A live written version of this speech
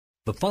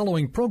The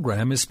following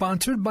program is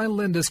sponsored by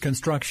Lindus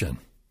Construction.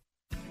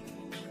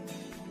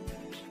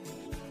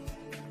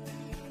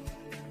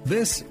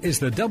 This is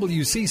the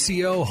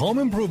WCCO Home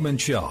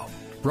Improvement Show,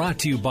 brought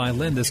to you by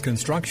Lindus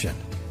Construction.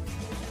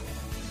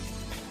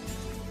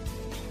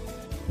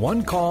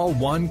 One call,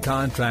 one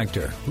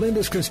contractor.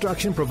 Lindus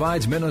Construction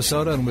provides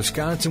Minnesota and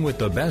Wisconsin with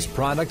the best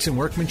products and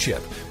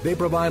workmanship. They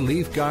provide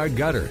leaf guard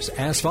gutters,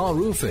 asphalt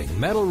roofing,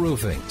 metal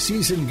roofing,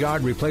 season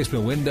guard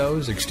replacement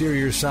windows,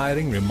 exterior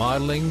siding,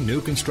 remodeling, new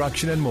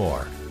construction, and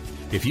more.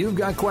 If you've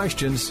got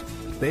questions,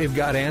 they've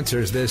got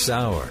answers this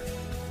hour.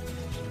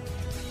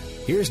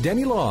 Here's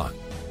Denny Long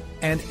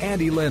and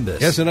Andy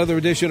Lindus. Yes, another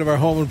edition of our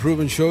Home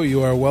Improvement Show.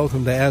 You are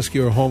welcome to ask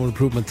your home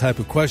improvement type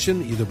of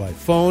question, either by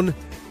phone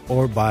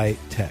or by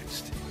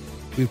text.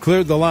 We've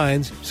cleared the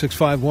lines,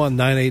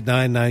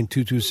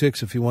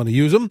 651-989-9226 if you want to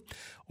use them,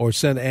 or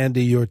send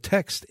Andy your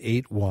text,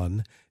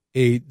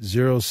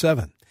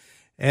 81807.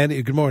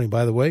 Andy, good morning,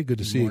 by the way. Good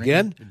to see you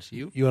again. Good to see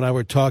you. You and I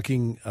were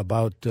talking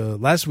about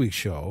last week's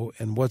show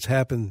and what's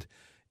happened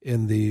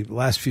in the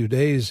last few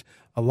days.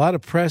 A lot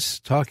of press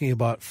talking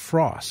about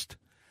frost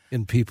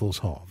in people's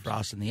homes.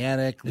 Frost in the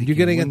attic. And you're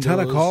getting windows. a ton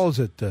of calls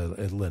at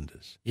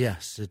Lindus.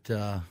 Yes,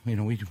 we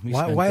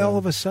Why all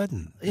of a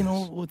sudden?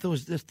 With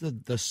those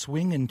the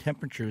swing in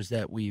temperatures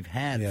that we've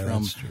had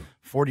from that's true.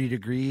 40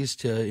 degrees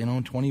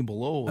to 20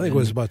 below. I think it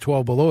was about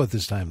 12 below at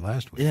this time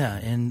last week. Yeah,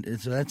 and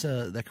so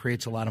that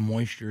creates a lot of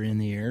moisture in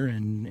the air,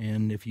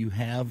 and if you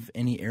have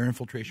any air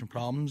infiltration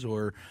problems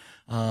or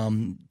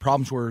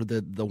problems where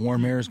the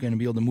warm air is going to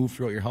be able to move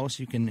throughout your house,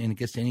 and it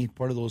gets to any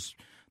part of those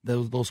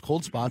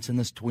cold spots in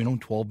this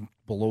 12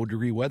 below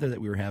degree weather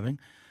that we were having,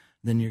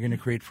 then you're going to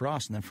create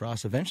frost, and that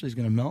frost eventually is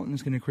going to melt and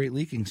it's going to create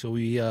leaking. So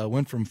we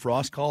went from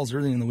frost calls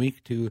early in the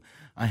week to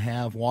I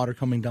have water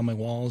coming down my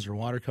walls or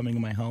water coming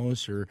in my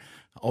house or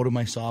out of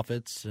my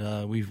soffits.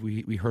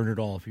 We heard it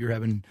all. If you're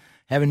having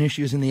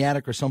issues in the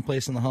attic or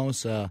someplace in the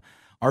house,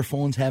 our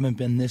phones haven't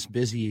been this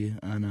busy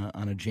on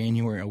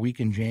a week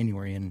in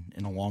January in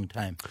a long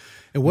time.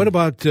 And what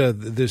about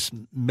this?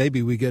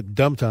 Maybe we get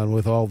dumped on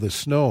with all this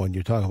snow, and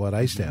you're talking about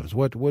ice dams.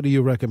 What do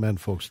you recommend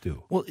folks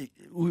do? Well,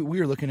 we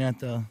are looking at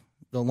the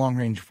long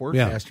range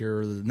forecast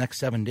here the next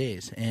 7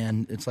 days,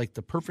 and it's like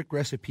the perfect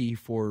recipe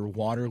for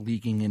water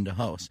leaking into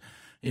house.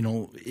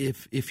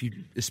 If you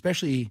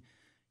especially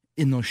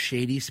in those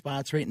shady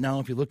spots right now,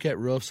 if you look at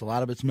roofs, a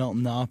lot of it's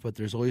melting off, but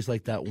there's always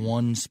like that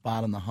one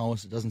spot on the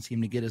house that doesn't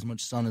seem to get as much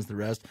sun as the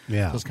rest.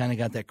 Yeah. So it's kind of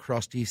got that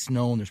crusty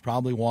snow, and there's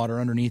probably water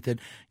underneath it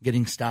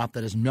getting stopped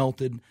that has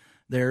melted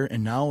there.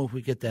 And now if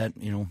we get that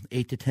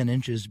 8 to 10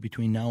 inches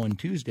between now and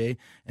Tuesday,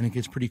 and it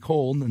gets pretty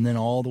cold, and then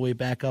all the way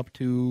back up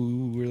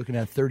to, we're looking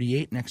at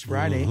 38 next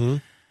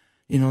Friday,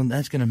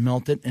 that's going to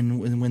melt it. And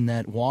when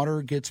that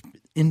water gets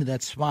into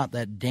that spot,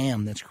 that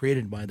dam that's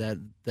created by that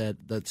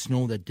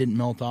snow that didn't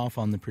melt off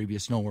on the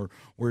previous snow, or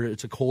where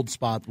it's a cold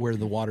spot where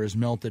the water is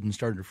melted and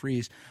started to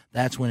freeze,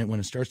 that's when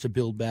it starts to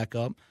build back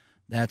up.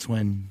 That's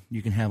when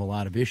you can have a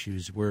lot of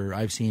issues where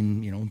I've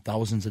seen,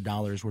 thousands of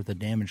dollars worth of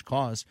damage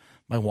caused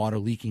by water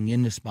leaking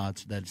into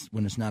spots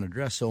when it's not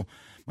addressed. So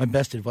my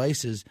best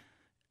advice is,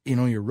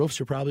 your roofs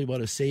are probably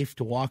about as safe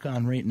to walk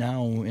on right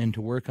now and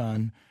to work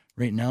on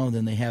right now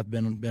than they have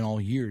been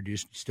all year. You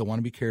still want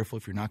to be careful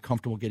if you're not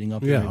comfortable getting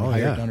up there and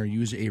hire done or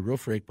use a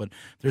roof rake. But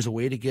there's a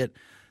way to get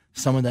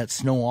some of that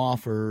snow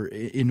off or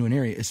into an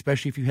area,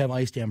 especially if you have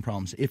ice dam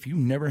problems. If you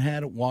never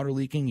had water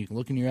leaking, you can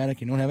look in your attic,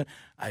 you don't have it,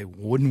 I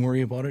wouldn't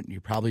worry about it. You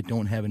probably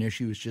don't have an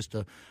issue. It's just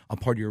a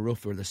part of your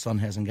roof where the sun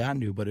hasn't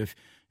gotten to. But if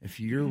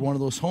you're one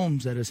of those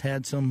homes that has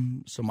had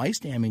some ice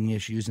damming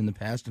issues in the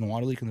past and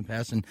water leak in the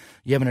past, and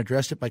you haven't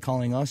addressed it by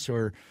calling us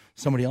or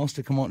somebody else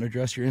to come out and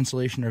address your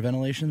insulation or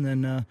ventilation,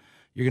 then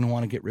you're going to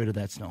want to get rid of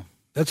that snow.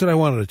 That's what I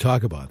wanted to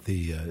talk about,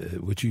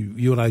 which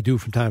you and I do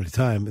from time to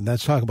time, and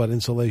that's talk about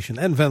insulation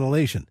and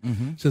ventilation.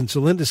 Mm-hmm. Since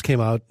Lindus came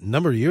out a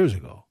number of years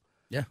ago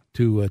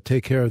to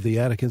take care of the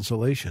attic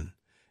insulation,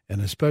 and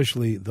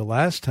especially the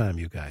last time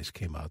you guys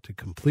came out to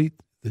complete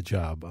the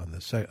job on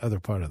the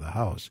other part of the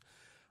house,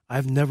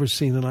 I've never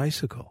seen an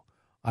icicle.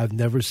 I've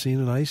never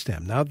seen an ice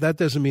dam. Now, that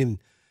doesn't mean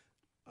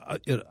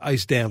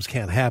ice dams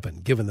can't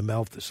happen, given the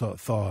melt, the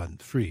thaw, and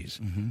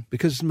freeze,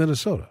 because it's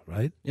Minnesota,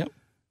 right? Yep.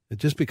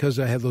 Just because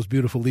I have those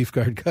beautiful leaf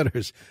guard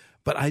gutters,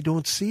 but I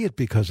don't see it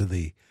because of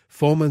the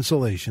foam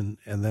insulation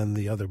and then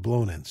the other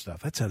blown-in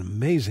stuff. That's an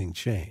amazing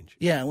change.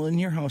 Yeah, well,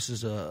 and your house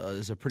is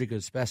a pretty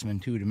good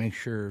specimen too, to make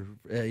sure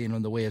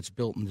the way it's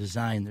built and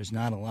designed. There's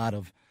not a lot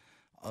of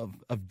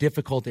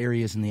difficult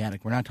areas in the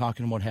attic. We're not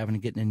talking about having to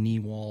get in knee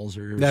walls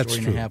or That's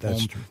story true. and a half That's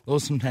home. true.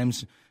 Those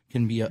sometimes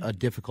can be a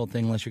difficult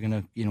thing unless you're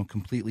going to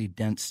completely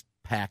dense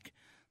pack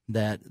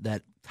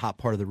that top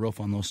part of the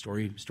roof on those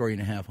story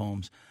and a half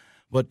homes.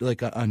 But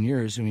like on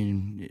yours, I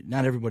mean,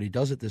 not everybody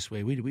does it this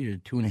way. We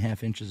did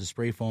 2.5 inches of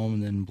spray foam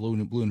and then blue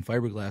and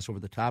fiberglass over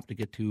the top to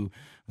get to, it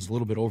was a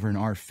little bit over an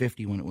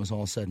R50 when it was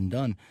all said and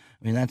done.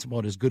 I mean, that's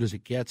about as good as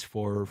it gets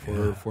for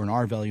an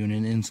R value and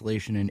an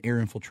insulation and air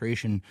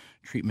infiltration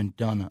treatment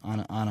done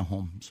on a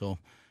home. So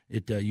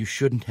you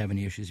shouldn't have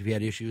any issues. If you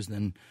had issues,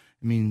 then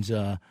it means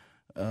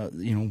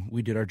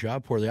we did our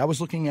job poorly. I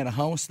was looking at a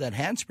house that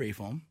had spray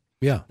foam.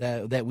 Yeah.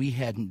 That we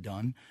hadn't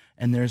done,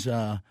 and there's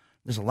a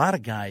lot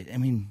of guys. I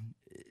mean,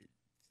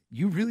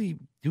 you really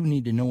do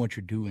need to know what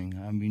you're doing.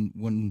 I've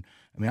been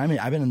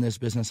in this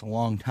business a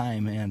long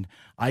time, and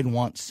I'd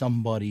want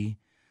somebody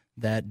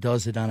that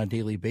does it on a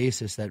daily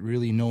basis that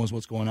really knows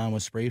what's going on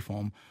with spray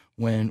foam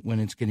when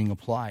it's getting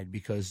applied,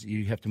 because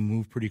you have to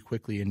move pretty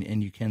quickly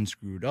and you can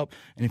screw it up.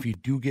 And if you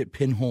do get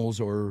pinholes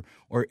or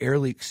air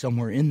leaks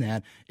somewhere in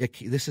that,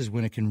 this is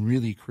when it can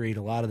really create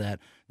a lot of that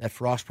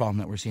frost problem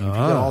that we're seeing. If you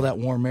got all that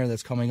warm air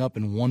that's coming up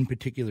in one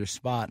particular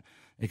spot,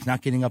 it's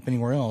not getting up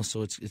anywhere else,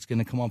 so it's going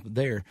to come up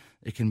there.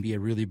 It can be a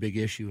really big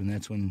issue, and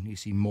that's when you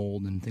see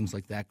mold and things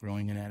like that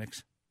growing in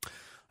attics.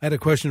 I had a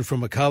question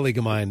from a colleague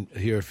of mine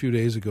here a few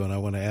days ago, and I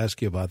want to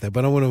ask you about that.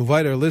 But I want to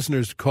invite our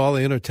listeners to call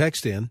in or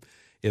text in.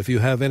 If you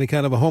have any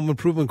kind of a home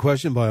improvement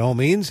question, by all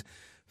means,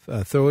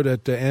 throw it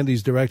at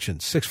Andy's direction,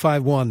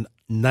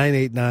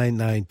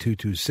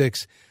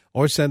 651-989-9226,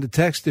 or send a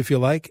text if you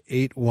like,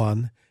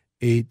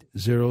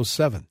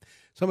 81807.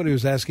 Somebody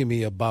was asking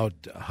me about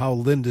how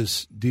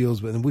Lindus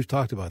deals with, and we've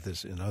talked about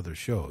this in other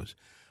shows,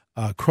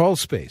 crawl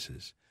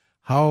spaces.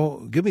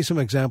 Give me some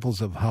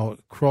examples of how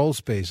crawl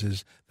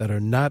spaces that are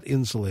not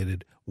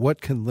insulated,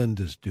 what can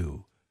Lindus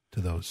do to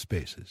those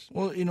spaces?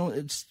 Well,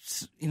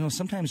 it's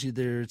sometimes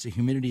it's a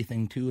humidity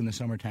thing too in the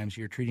summertime. So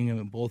you're treating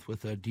them both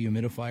with a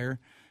dehumidifier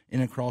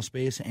in a crawl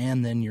space,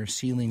 and then you're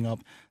sealing up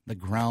the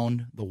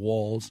ground, the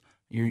walls.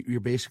 You're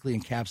basically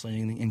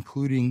encapsulating,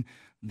 including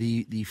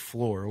the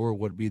floor, or what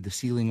would be the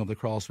ceiling of the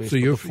crawl space. So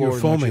you're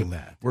foaming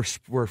that.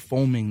 We're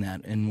foaming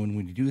that, and when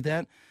we do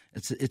that,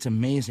 it's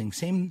amazing.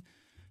 Same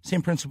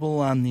principle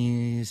on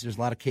these. There's a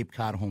lot of Cape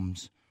Cod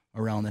homes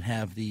around that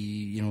have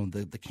the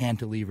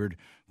cantilevered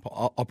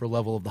upper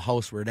level of the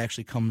house where it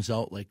actually comes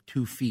out like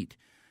 2 feet,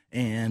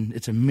 and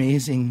it's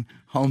amazing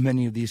how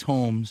many of these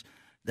homes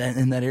that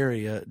in that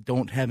area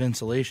don't have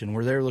insulation.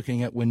 Where they're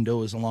looking at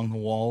windows along the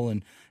wall,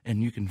 and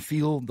you can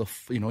feel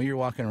you're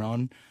walking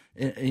around,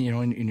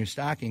 in your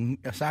stocking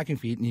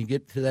feet, and you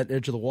get to that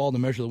edge of the wall to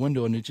measure the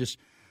window, and it's just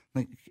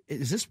like,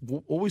 is this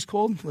always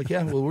cold? Like,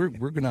 yeah, well,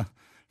 we're gonna.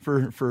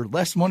 For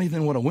less money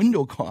than what a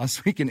window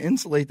costs, we can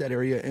insulate that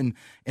area and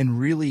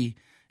really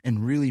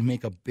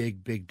make a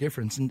big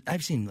difference. And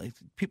I've seen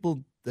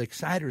people,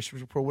 siders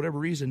for whatever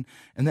reason,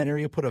 in that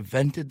area put a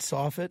vented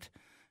soffit,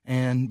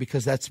 and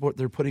because that's what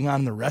they're putting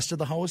on the rest of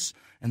the house,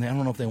 and I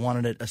don't know if they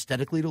wanted it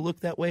aesthetically to look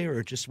that way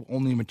or just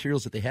only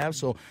materials that they have.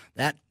 So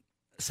that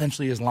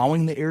essentially is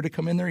allowing the air to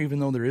come in there, even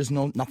though there is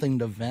nothing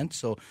to vent.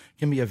 So it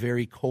can be a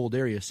very cold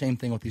area. Same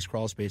thing with these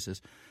crawl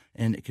spaces.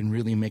 And it can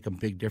really make a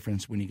big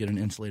difference when you get an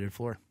insulated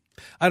floor.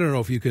 I don't know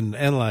if you can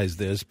analyze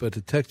this, but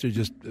the texter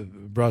just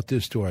brought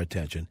this to our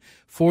attention.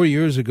 4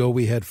 years ago,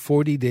 we had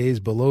 40 days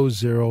below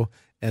zero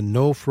and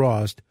no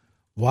frost.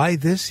 Why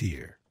this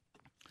year?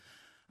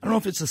 I don't know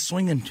if it's a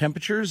swing in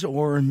temperatures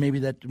or maybe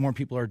that more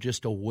people are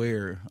just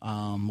aware.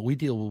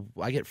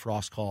 I get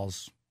frost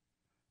calls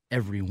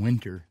every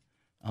winter.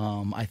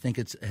 I think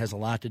it has a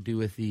lot to do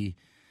with the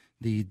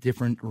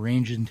different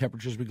ranges in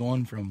temperatures we go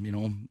in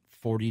from,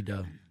 40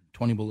 to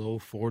 20 below,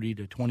 40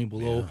 to 20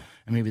 below,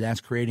 and maybe that's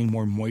creating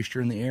more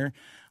moisture in the air.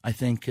 I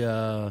think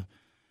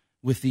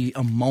with the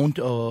amount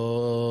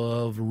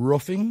of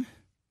roofing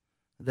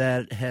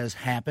that has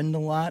happened a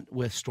lot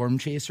with storm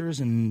chasers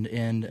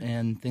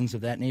and things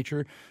of that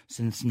nature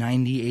since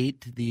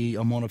 '98, the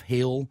amount of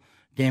hail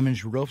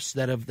damaged roofs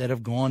that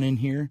have gone in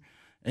here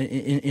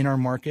in our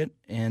market,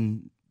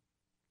 and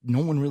no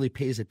one really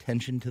pays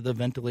attention to the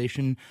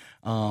ventilation.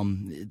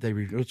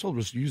 They're told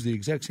us use the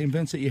exact same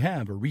vents that you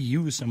have or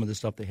reuse some of the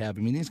stuff they have.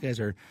 I mean, these guys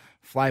are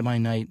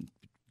fly-by-night,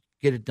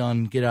 get it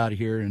done, get out of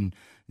here, and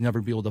never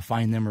be able to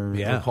find them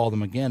or call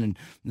them again. And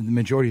the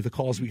majority of the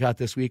calls we got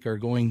this week are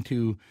going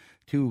to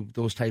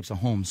those types of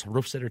homes.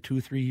 Roofs that are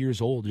 2-3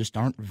 years old just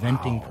aren't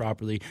venting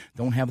properly,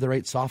 don't have the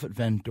right soffit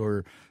vent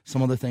or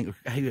some other thing.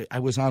 I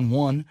was on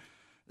one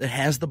that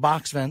has the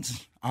box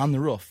vents on the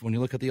roof when you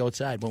look at the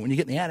outside, but when you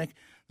get in the attic,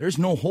 there's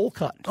no hole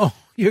cut. Oh,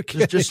 you're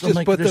kidding. Just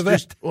put the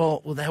vent.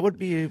 Well, that would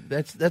be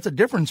that's a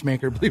difference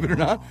maker, believe it or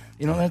not.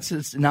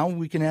 Now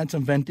we can add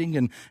some venting,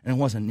 and it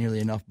wasn't nearly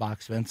enough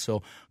box vents.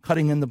 So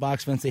cutting in the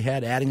box vents they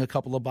had, adding a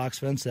couple of box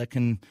vents that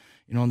can,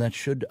 that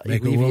should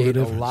alleviate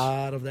a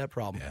lot of that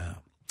problem. Yeah.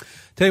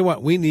 Tell you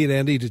what, we need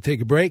Andy to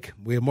take a break.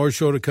 We have more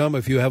show to come.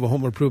 If you have a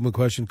home improvement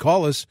question,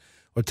 call us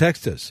or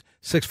text us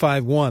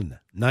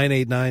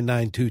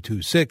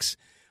 651-989-9226,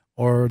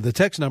 or the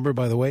text number,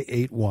 by the way,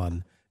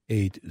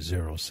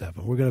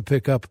 81807. We're going to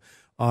pick up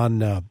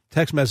on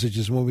text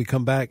messages when we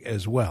come back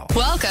as well.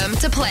 Welcome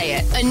to Play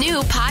It, a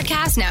new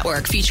podcast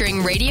network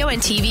featuring radio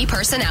and TV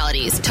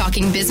personalities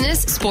talking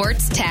business,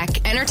 sports,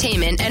 tech,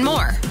 entertainment, and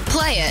more.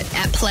 Play it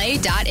at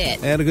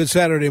play.it. And a good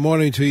Saturday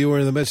morning to you.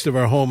 We're in the midst of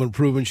our home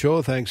improvement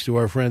show. Thanks to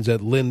our friends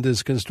at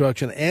Lindus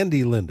Construction.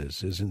 Andy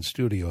Lindus is in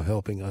studio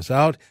helping us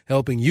out,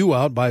 helping you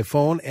out by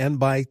phone and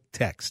by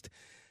text.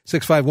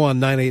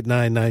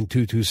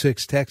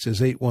 651-989-9226. Text is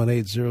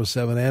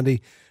 81807.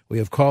 Andy, we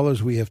have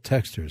callers, we have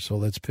texters, so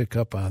let's pick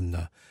up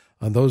on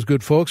those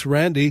good folks.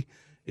 Randy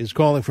is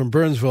calling from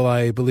Burnsville,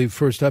 I believe,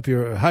 first up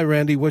here. Hi,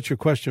 Randy. What's your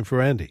question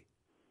for Andy?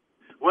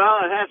 Well,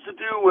 it has to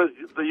do with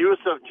the use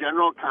of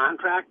general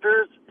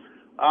contractors.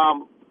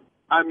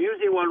 I'm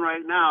using one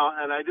right now,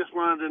 and I just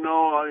wanted to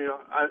know,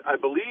 I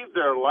believe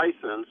they're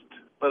licensed,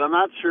 but I'm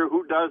not sure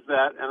who does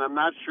that, and I'm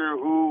not sure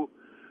who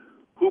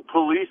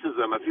polices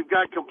them. If you've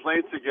got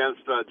complaints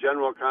against a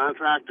general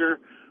contractor,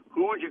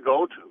 who would you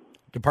go to?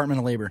 Department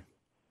of Labor.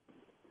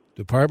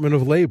 Department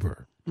of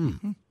Labor.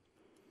 Mm-hmm.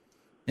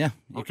 Yeah,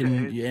 you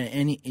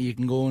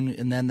can go in,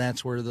 and then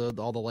that's where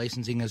all the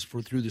licensing is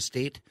through the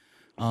state,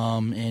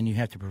 and you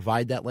have to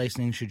provide that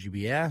licensing should you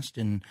be asked,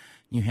 and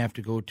you have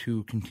to go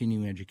to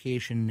continuing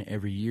education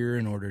every year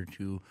in order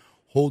to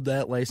hold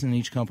that license.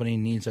 Each company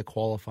needs a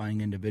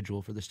qualifying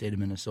individual for the state of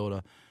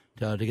Minnesota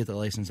to get the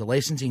license. The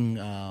licensing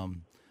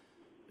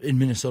in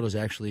Minnesota is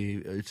actually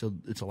it's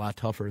a lot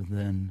tougher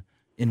than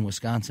in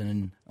Wisconsin,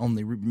 and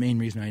only main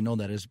reason I know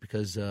that is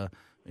because.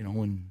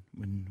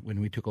 When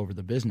we took over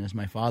the business,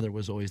 my father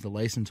was always the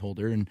license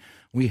holder, and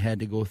we had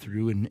to go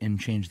through and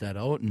change that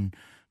out. And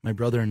my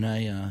brother and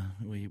I,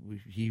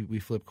 we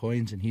flipped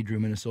coins, and he drew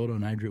Minnesota,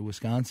 and I drew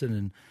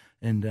Wisconsin.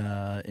 And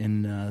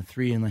in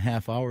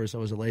 3.5 hours, I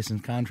was a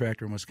licensed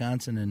contractor in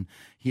Wisconsin, and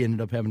he ended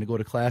up having to go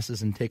to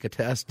classes and take a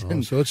test.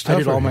 And so it's I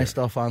did all here. my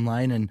stuff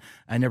online, and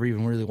I never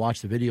even really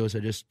watched the videos. I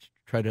just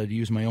try to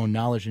use my own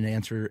knowledge and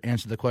answer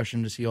the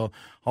question to see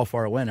how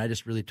far it went. I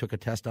just really took a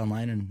test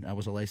online, and I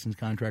was a licensed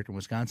contractor in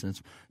Wisconsin.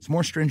 It's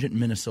more stringent in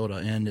Minnesota,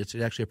 and it's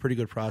actually a pretty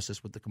good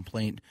process with the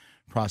complaint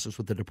process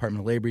with the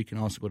Department of Labor. You can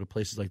also go to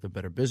places like the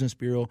Better Business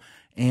Bureau,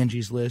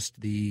 Angie's List,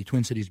 the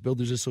Twin Cities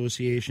Builders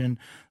Association,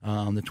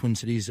 the Twin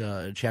Cities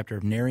chapter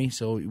of NARI.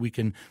 So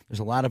there's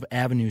a lot of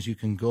avenues you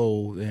can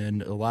go,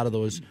 and a lot of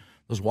those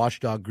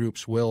watchdog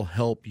groups will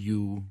help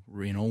you,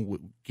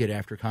 get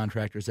after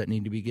contractors that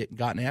need to be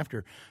gotten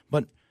after.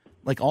 But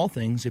like all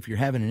things, if you're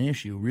having an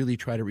issue, really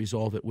try to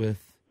resolve it with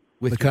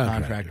your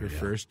contractor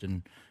first,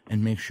 and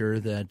make sure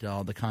that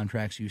the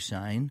contracts you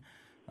sign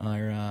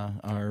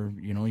are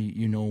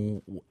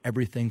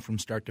everything from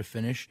start to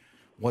finish,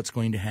 what's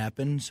going to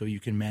happen, so you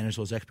can manage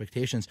those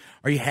expectations.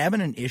 Are you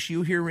having an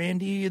issue here,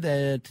 Randy,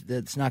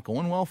 that's not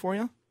going well for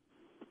you?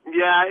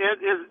 Yeah,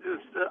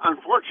 it's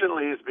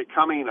unfortunately it's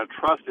becoming a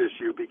trust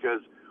issue,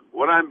 because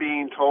what I'm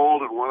being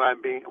told and what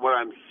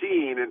I'm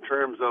seeing in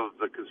terms of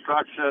the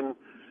construction,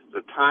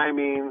 the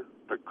timing,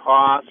 the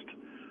cost,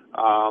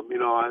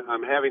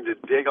 I'm having to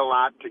dig a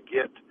lot to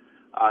get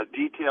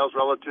details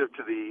relative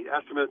to the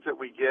estimates that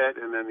we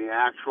get, and then the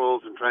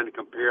actuals, and trying to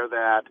compare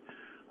that.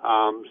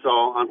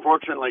 So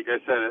unfortunately, like I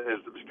said,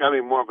 it's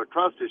becoming more of a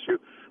trust issue.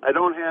 I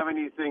don't have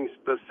anything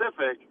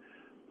specific,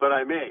 but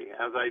I may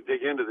as I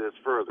dig into this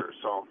further.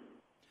 So,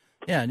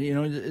 yeah,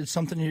 it's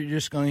something you're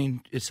just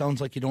going. It sounds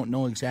like you don't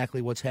know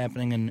exactly what's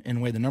happening and the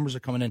way the numbers are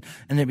coming in.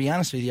 And to be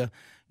honest with you,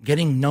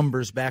 getting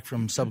numbers back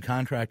from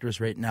subcontractors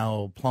right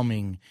now,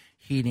 plumbing,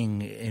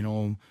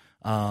 heating,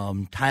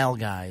 tile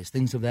guys,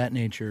 things of that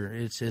nature.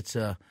 It's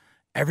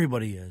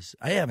everybody is.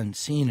 I haven't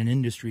seen an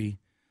industry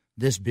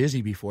this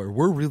busy before.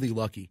 We're really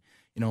lucky.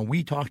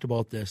 We talked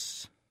about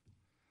this,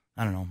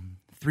 I don't know,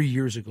 3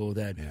 years ago,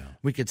 that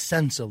we could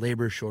sense a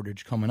labor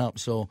shortage coming up.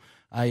 So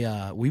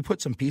we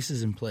put some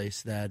pieces in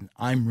place that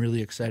I'm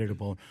really excited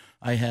about.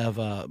 I have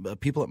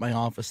people at my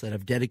office that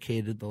have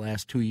dedicated the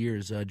last 2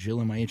 years,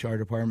 Jill in my HR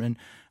department,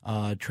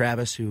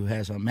 Travis, who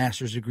has a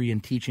master's degree in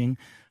teaching,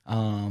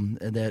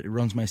 that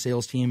runs my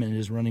sales team and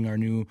is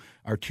running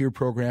our tier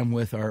program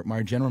with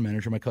my general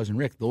manager, my cousin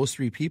Rick. Those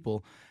 3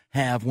 people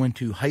went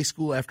to high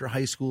school after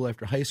high school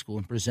after high school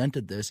and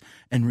presented this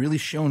and really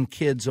shown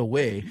kids a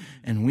way.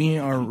 And we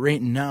are right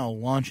now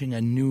launching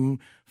a new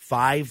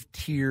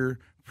 5-tier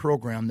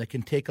program that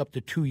can take up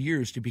to 2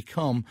 years to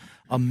become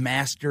a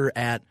master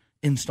at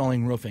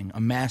installing roofing,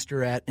 a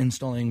master at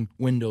installing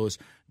windows,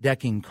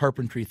 decking,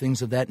 carpentry,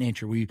 things of that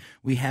nature. We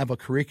have a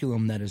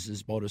curriculum that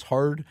is about as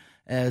hard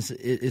as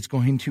it's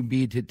going to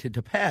be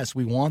to pass.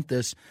 We want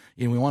this,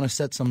 we want to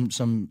set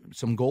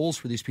some goals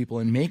for these people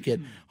and make it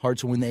hard,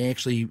 so when they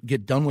actually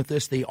get done with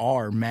this, they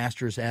are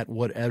masters at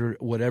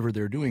whatever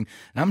they're doing.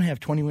 And I'm going to have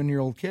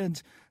 21-year-old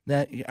kids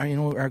that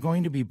are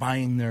going to be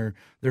buying their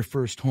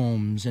first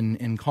homes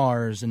and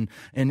cars, and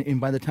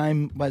by the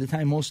time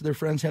most of their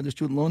friends have their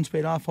student loans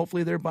paid off,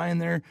 hopefully they're buying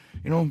their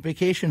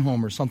vacation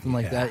home or something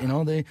like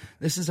that.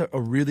 This is a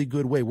really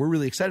good way. We're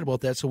really excited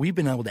about that. So we've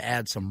been able to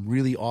add some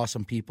really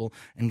awesome people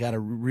and got a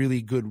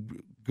really good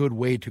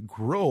way to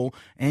grow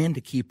and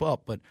to keep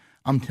up. But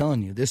I'm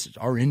telling you,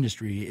 our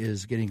industry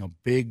is getting a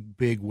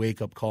big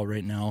wake up call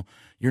right now.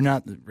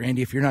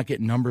 Randy, if you're not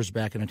getting numbers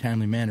back in a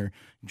timely manner,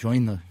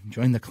 join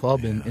the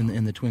club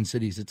in the Twin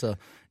Cities.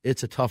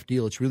 It's a tough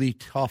deal. It's really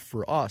tough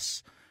for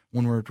us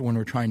when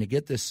we're trying to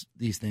get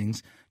these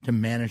things to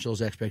manage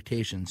those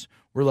expectations.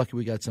 We're lucky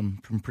we got some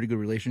pretty good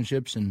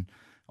relationships, and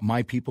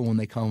my people, when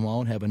they come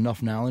out, have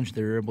enough knowledge.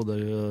 They're able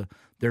to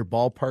their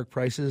ballpark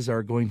prices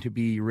are going to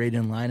be right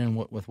in line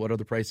with what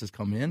other prices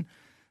come in.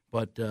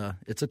 But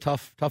it's a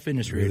tough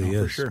industry, it really right now,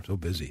 is. for sure. So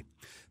busy.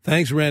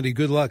 Thanks, Randy.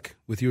 Good luck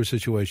with your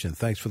situation.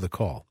 Thanks for the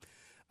call.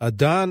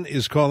 Don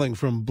is calling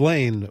from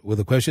Blaine with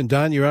a question.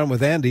 Don, you're on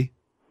with Andy.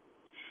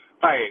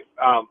 Hi.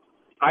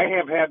 I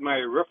have had my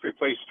roof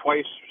replaced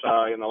twice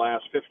in the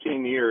last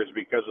 15 years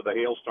because of the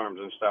hailstorms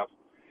and stuff.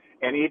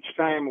 And each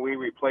time we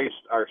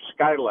replaced our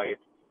skylight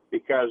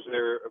because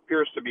there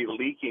appears to be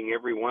leaking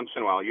every once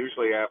in a while,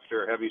 usually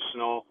after heavy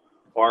snow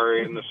or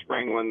in the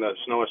spring when the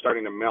snow is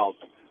starting to melt.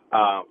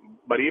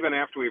 But even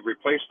after we've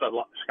replaced the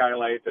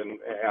skylight and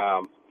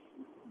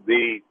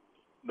the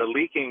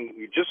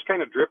leaking, just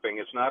kind of dripping,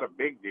 it's not a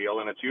big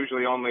deal, and it's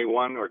usually only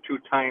 1 or 2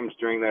 times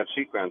during that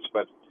sequence,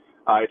 but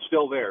it's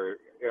still there.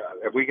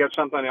 Have we got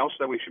something else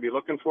that we should be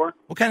looking for?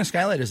 What kind of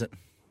skylight is it?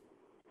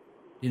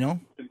 You know?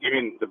 You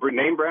mean the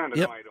name brand?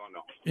 Yep. No, I don't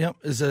know. Yep.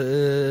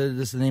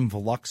 Does the name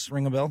Velux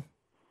ring a bell?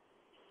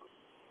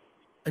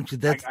 I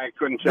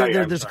couldn't tell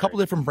you. There's a couple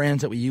different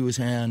brands that we use,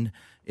 and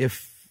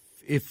if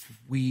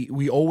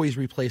we always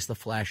replace the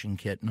flashing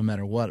kit no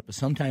matter what, but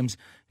sometimes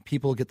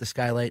people get the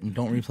skylight and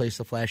don't replace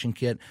the flashing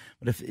kit.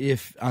 But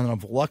if on a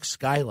Velux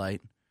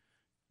skylight,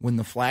 when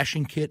the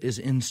flashing kit is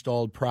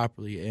installed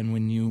properly and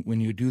when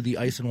you do the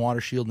ice and water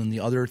shield and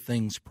the other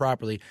things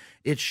properly,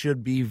 it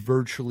should be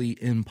virtually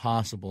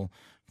impossible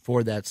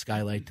for that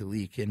skylight to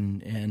leak.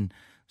 And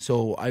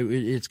so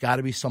it's got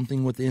to be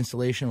something with the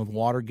installation, with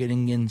water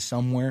getting in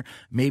somewhere.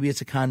 Maybe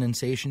it's a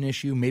condensation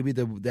issue. Maybe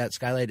that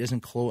skylight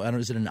isn't close. I don't know,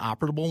 is it an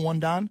operable one,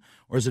 Don?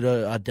 Or is it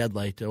a dead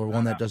light or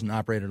one that doesn't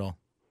operate at all?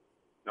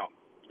 No,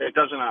 it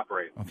doesn't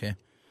operate. Okay.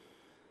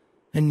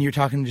 And you're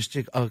talking just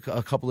a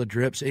couple of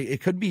drips.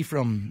 It could be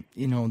from,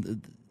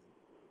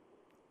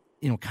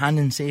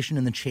 condensation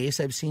in the chase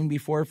I've seen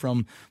before,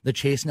 from the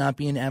chase not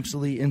being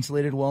absolutely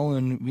insulated well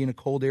and being a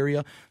cold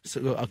area.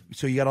 So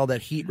you got all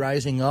that heat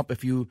rising up.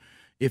 If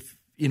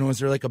is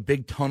there like a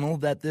big tunnel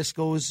that this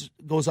goes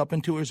up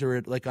into, or is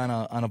it like on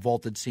a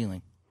vaulted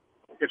ceiling?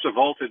 It's a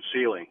vaulted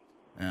ceiling.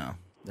 Yeah.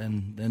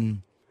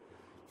 Then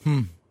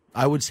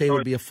I would say it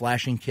would be a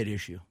flashing kit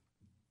issue,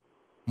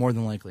 more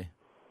than likely.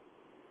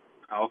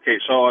 Okay,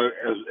 so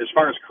as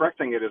far as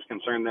correcting it is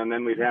concerned,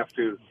 then we'd have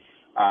to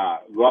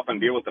go up and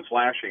deal with the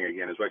flashing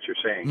again, is what you're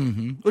saying.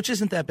 Mm-hmm. Which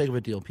isn't that big of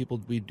a deal.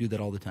 We do that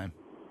all the time.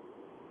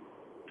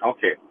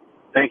 Okay,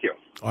 thank you.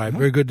 All right,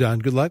 very good, Don.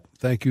 Good luck.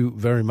 Thank you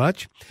very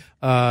much.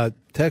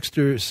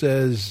 Texter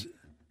says,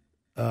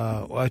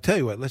 well, I tell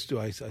you what, let's do,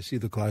 I see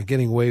the clock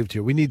getting waved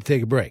here. We need to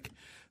take a break.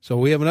 So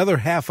we have another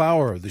half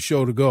hour of the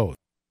show to go.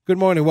 Good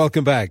morning.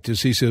 Welcome back to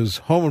CISO's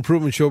Home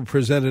Improvement Show,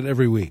 presented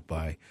every week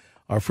by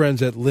our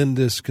friends at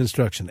Lindus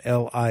Construction,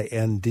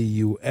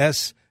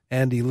 Lindus.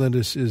 Andy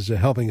Lindus is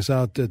helping us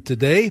out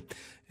today,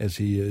 as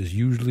he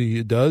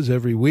usually does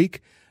every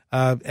week.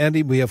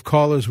 Andy, we have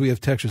callers, we have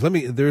texters.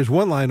 There is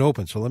one line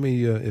open, so let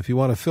me, if you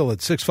want to fill it,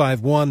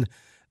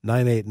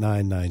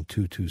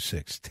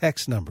 651-989-9226.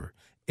 Text number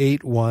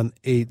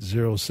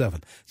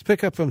 81807. Let's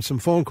pick up from some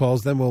phone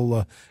calls, then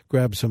we'll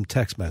grab some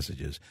text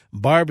messages.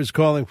 Barb is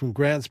calling from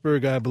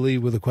Grantsburg, I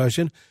believe, with a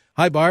question.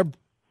 Hi, Barb.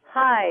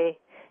 Hi.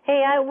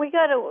 Hey, we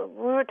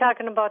were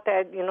talking about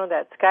that,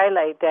 that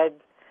skylight, that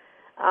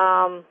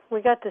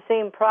we got the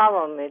same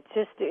problem. It's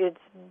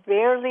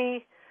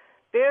barely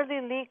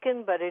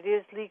leaking, but it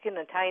is leaking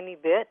a tiny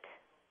bit.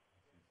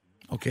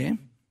 Okay.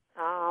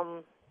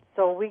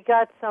 So we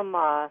got some,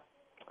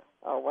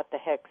 what the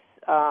heck's,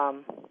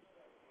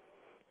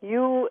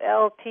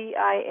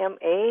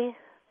 ULTIMA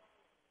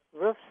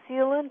roof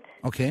sealant.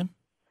 Okay.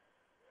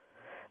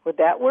 Would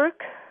that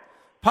work?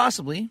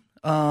 Possibly.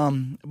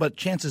 But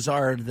chances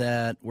are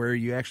that where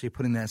you're actually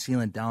putting that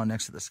sealant down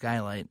next to the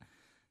skylight,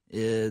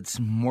 it's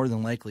more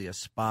than likely a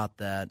spot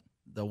that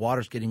the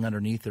water's getting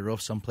underneath the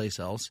roof someplace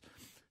else.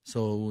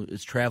 So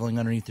it's traveling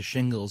underneath the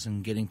shingles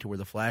and getting to where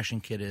the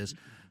flashing kit is.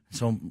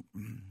 So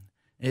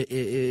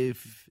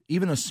if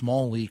even a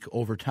small leak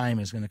over time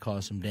is going to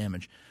cause some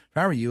damage. If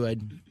I were you,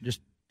 I'd just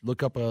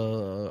look up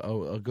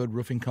a good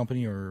roofing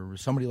company or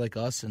somebody like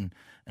us and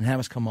have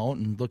us come out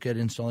and look at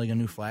installing a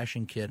new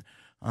flashing kit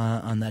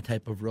on that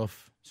type of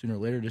roof sooner or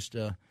later. Just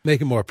make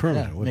it more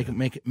permanent.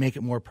 Make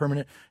it more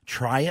permanent.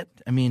 Try it.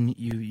 I mean,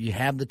 you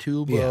have the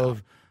tube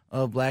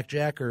of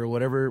Blackjack or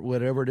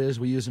whatever it is.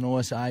 We use an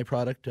OSI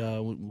product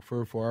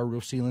for our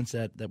roof sealants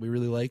that we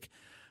really like.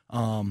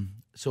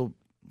 So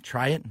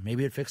try it.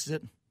 Maybe it fixes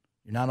it.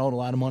 You're not owed a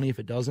lot of money if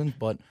it doesn't,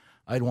 but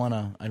I'd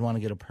wanna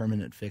get a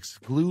permanent fix.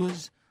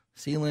 Glues,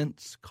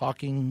 sealants,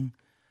 caulking,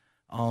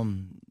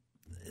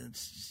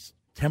 it's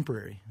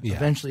temporary. Yeah,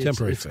 Eventually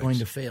it's going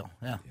to fail.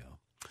 Yeah.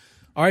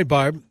 All right,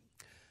 Barb.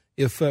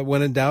 If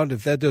when in doubt,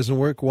 if that doesn't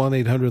work,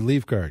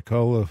 1-800-LEAF-GUARD.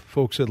 Call the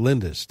folks at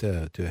Lindus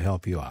to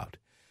help you out.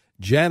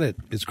 Janet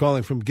is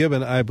calling from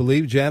Gibbon, I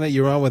believe. Janet,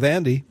 you're on with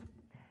Andy.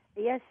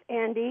 Yes,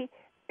 Andy.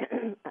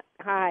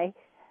 Hi.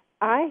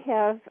 I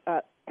have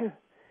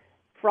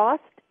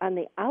frost on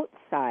the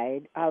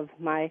outside of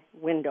my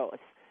windows,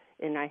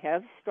 and I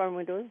have storm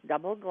windows,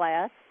 double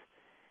glass,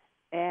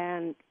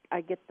 and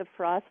I get the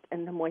frost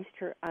and the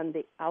moisture on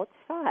the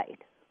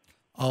outside.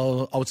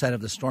 Oh, outside of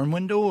the storm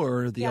window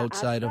or the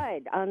outside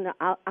outside,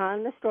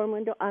 on the storm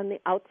window on the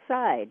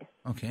outside.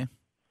 Okay.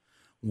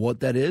 What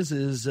that is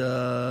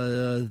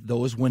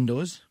those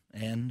windows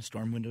and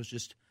storm windows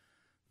just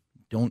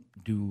don't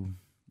do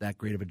that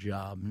great of a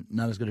job.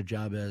 Not as good a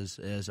job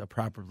as a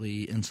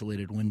properly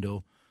insulated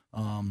window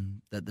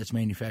that's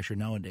manufactured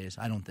nowadays,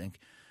 I don't think.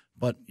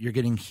 But you're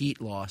getting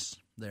heat loss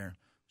there.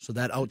 So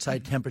that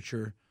outside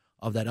temperature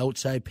of that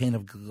outside pane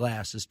of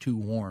glass is too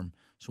warm.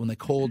 So when the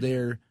cold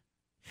air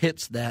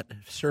hits that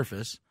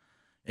surface,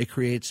 it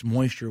creates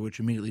moisture, which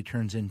immediately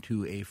turns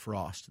into a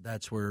frost.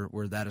 That's where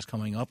that is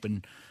coming up.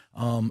 And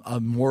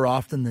more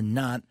often than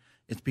not,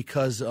 it's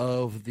because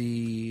of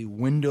the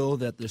window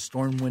that the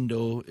storm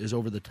window is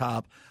over the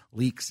top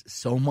leaks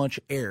so much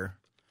air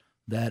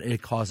that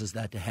it causes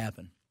that to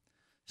happen.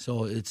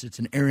 So it's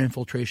an air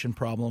infiltration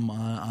problem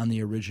on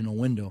the original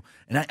window.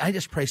 And I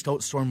just priced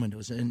out storm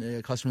windows, and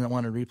a customer that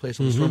wanted to replace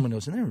all the storm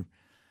windows, and they were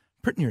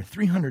pretty near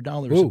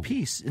 $300 a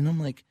piece. And I'm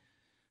like,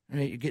 all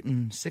right, you're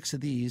getting 6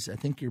 of these. I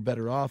think you're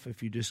better off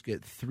if you just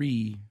get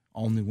 3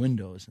 all-new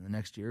windows. And the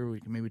next year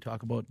we can maybe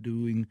talk about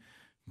doing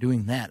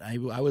that. I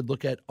would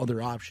look at other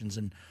options,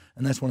 and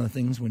that's one of the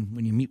things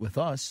when you meet with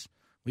us,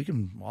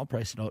 I'll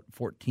price it out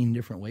 14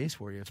 different ways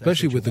for you.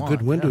 Especially with the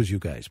good windows you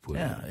guys put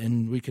in. Yeah,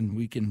 and we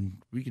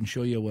can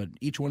show you what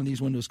each one of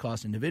these windows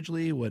costs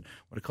individually, what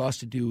it costs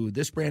to do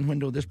this brand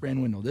window, this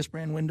brand window, this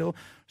brand window.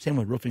 Same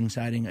with roofing,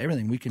 siding,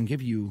 everything. We can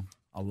give you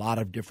a lot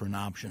of different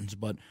options,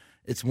 but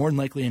it's more than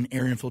likely an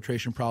air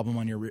infiltration problem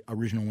on your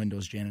original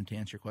windows, Janet, to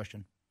answer your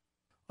question.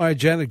 All right,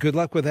 Janet, good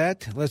luck with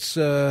that. Let's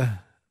go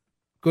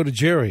to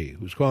Jerry,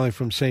 who's calling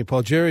from St.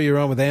 Paul. Jerry, you're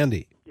on with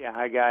Andy. Yeah,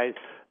 hi, guys.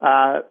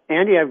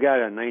 Andy, I've got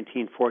a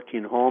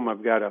 1914 home.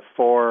 I've got a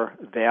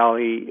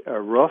 4-valley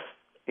roof,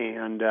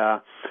 and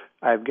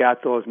I've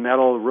got those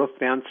metal roof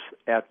vents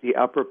at the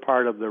upper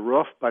part of the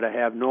roof, but I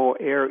have no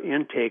air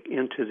intake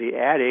into the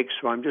attic,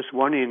 so I'm just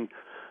wondering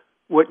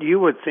what you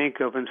would think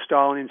of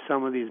installing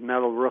some of these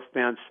metal roof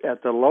vents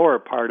at the lower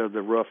part of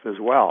the roof as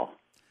well.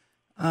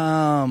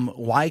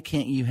 Why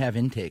can't you have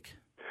intake?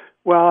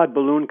 Well, at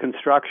balloon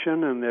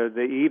construction, and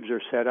the eaves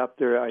are set up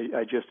there,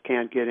 I just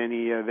can't get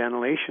any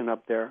ventilation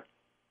up there.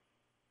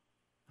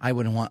 I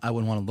wouldn't want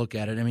to look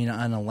at it. I mean,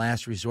 on a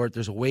last resort,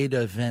 there's a way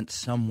to vent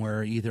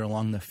somewhere, either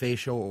along the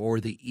fascia or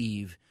the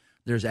eave.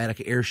 There's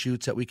attic air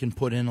chutes that we can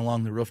put in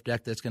along the roof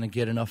deck that's going to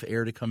get enough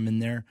air to come in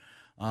there.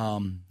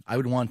 I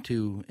would want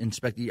to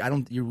inspect.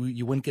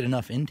 You wouldn't get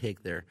enough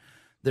intake there.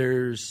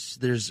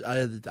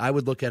 I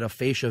would look at a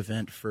fascia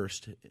vent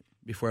first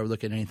before I would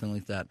look at anything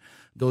like that.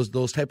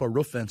 Those type of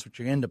roof vents, which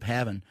you end up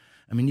having.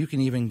 I mean, you can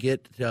even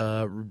get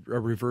a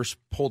reverse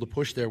pull to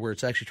push there where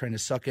it's actually trying to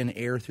suck in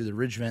air through the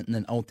ridge vent and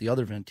then out the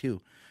other vent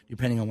too,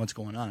 depending on what's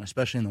going on,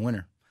 especially in the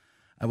winter.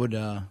 I'd want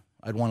to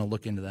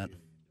look into that.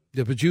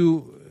 Yeah, but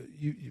you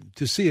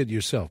to see it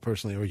yourself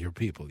personally, or your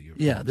people.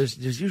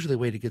 There's usually a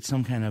way to get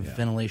some kind of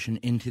ventilation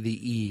into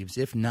the eaves.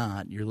 If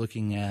not, you're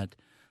looking at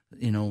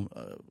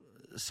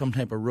some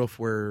type of roof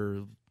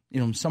where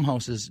some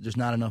houses there's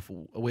not enough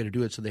a way to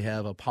do it, so they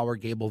have a power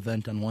gable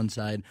vent on one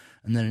side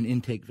and then an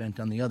intake vent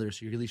on the other.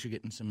 So at least you're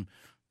getting some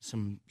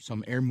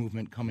air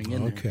movement coming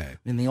in. Okay. There.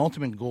 And the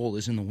ultimate goal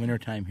is in the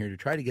wintertime here to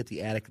try to get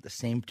the attic at the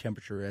same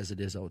temperature as it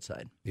is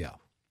outside. Yeah.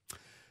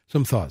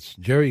 Some thoughts,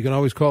 Jerry. You can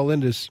always call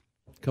Lindus.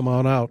 Come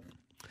on out.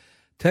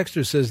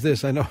 Texter says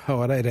this. I know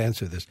how I'd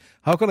answer this.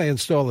 How can I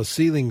install a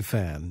ceiling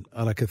fan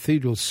on a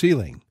cathedral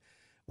ceiling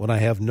when I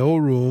have no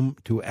room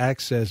to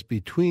access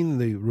between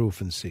the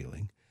roof and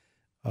ceiling?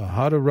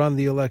 How to run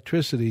the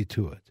electricity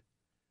to it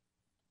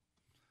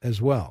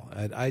as well.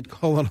 I'd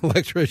call an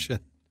electrician.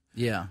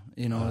 Yeah,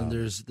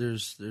 there's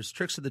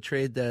tricks of the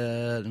trade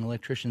that an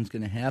electrician's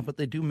going to have, but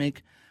they do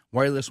make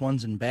wireless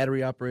ones and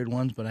battery-operated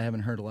ones, but I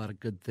haven't heard a lot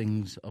of good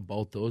things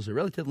about those. They're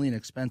relatively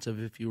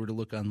inexpensive if you were to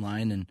look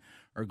online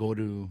or go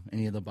to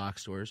any of the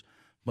box stores,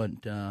 but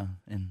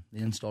and they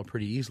install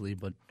pretty easily,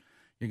 but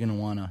you're going to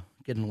want to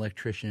get an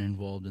electrician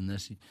involved in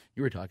this.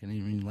 You were talking. I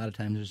mean, a lot of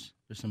times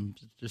there's some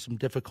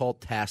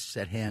difficult tasks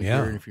at hand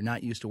here, and if you're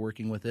not used to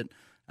working with it,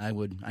 I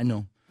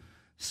know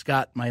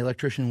Scott, my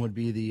electrician, would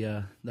be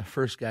the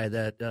first guy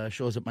that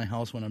shows up at my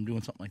house when I'm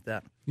doing something like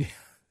that.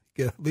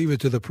 Yeah, leave it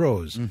to the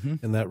pros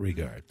in that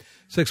regard.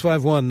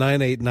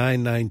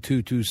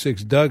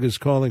 651-989-9226. Doug is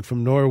calling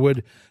from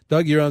Norwood.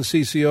 Doug, you're on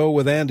CCO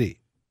with Andy.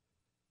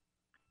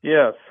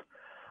 Yes.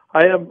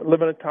 I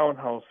live in a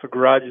townhouse. The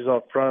garage is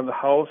out front of the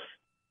house,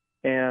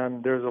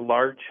 and there's a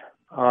large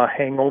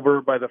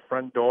hangover by the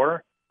front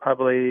door,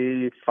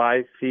 probably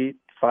 5 feet,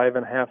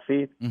 5.5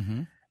 feet.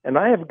 Mm-hmm. And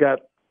I have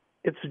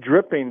it's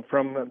dripping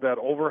from that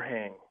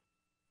overhang.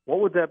 What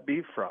would that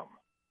be from?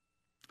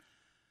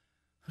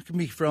 It can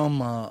be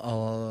from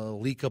a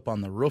leak up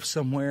on the roof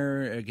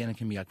somewhere. Again, it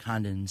can be a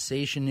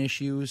condensation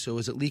issue. So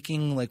is it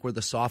leaking like where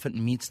the soffit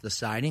meets the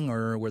siding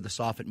or where the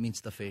soffit meets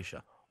the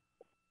fascia?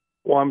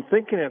 Well, I'm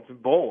thinking it's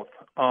both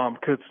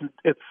because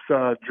it's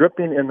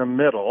dripping in the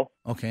middle,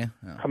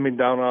 coming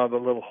down out of the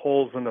little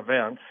holes in the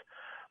vents.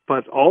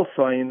 But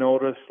also I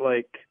noticed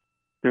like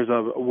there's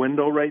a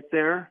window right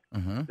there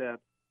that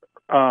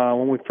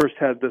when we first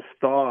had this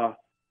thaw,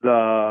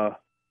 the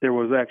there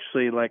was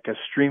actually like a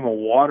stream of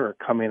water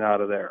coming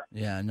out of there.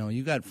 Yeah, no,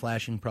 you got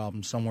flashing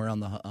problems somewhere on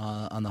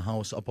the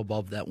house up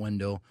above that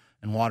window,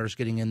 and water's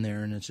getting in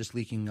there, and it's just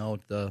leaking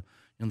out the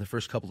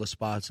first couple of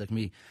spots. Like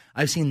me,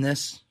 I've seen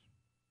this.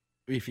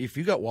 If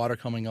you got water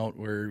coming out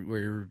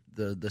where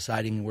the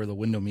siding where the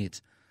window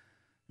meets,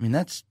 we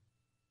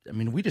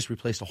just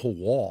replaced a whole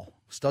wall,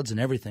 studs and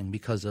everything,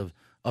 because of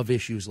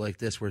issues like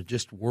this where it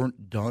just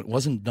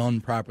wasn't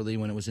done properly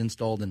when it was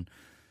installed. And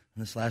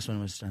this last one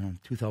was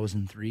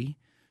 2003.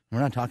 We're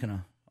not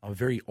talking a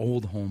very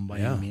old home by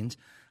any means.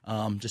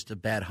 Just a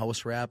bad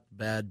house wrap,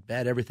 bad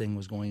everything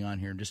was going on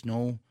here. Just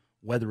no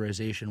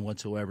weatherization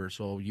whatsoever.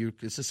 So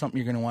this is something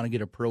you're going to want to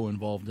get a pro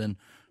involved in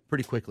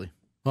pretty quickly.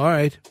 All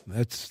right.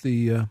 That's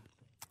the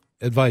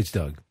advice,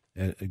 Doug.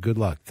 Good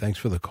luck. Thanks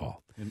for the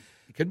call.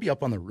 It could be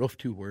up on the roof,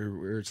 too,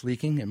 where it's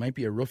leaking. It might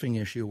be a roofing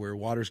issue where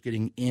water's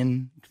getting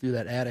in through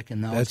that attic,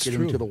 and now it's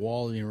getting to the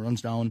wall, and it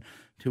runs down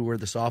to where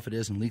the soffit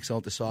is and leaks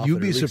out the soffit. You'd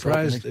be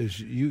surprised as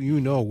you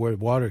know where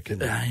water can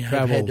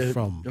travel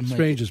from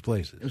strangest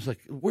places. It was like,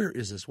 where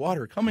is this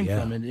water coming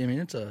from? And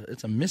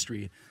it's a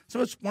mystery.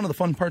 So it's one of the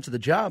fun parts of the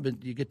job.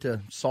 You get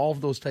to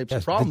solve those types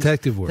of problems.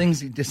 Detective work.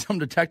 Some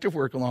detective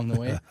work along the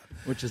way,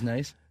 which is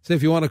nice. So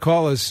if you want to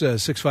call us,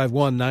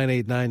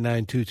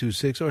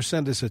 651-989-9226, or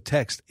send us a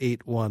text,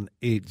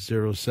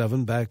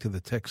 81807. Back to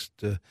the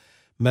text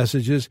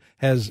messages.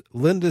 Has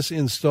Lindus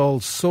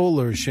installed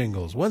solar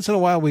shingles? Once in a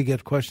while we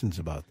get questions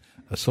about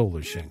a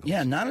solar shingle.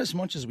 Yeah, not as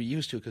much as we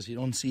used to, because you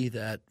don't see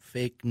that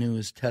fake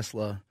news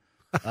Tesla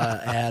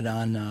ad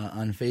on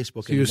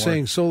Facebook so anymore. You're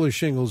saying solar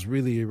shingles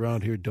really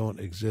around here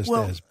don't exist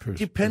as per.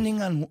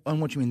 Depending on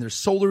what you mean. There's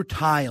solar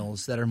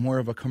tiles that are more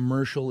of a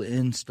commercial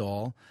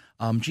install.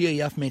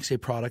 GAF makes a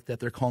product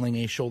that they're calling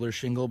a solar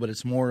shingle, but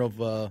it's more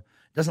of a –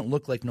 it doesn't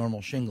look like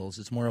normal shingles.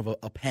 It's more of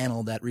a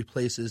panel that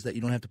replaces that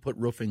you don't have to put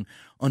roofing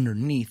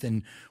underneath.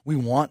 And we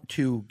want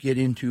to get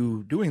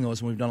into doing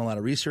those, and we've done a lot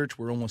of research.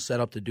 We're almost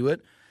set up to do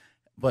it.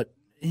 But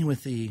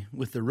with the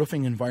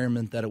roofing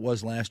environment that it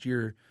was last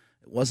year,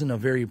 it wasn't a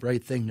very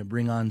bright thing to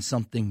bring on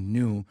something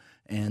new,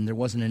 and there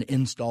wasn't an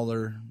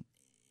installer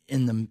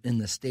in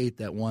the state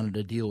that wanted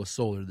to deal with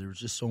solar. There was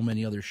just so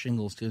many other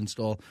shingles to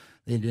install.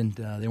 They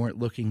weren't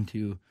looking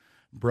to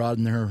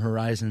broaden their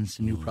horizons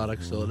to new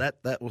products, so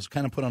that was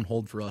kind of put on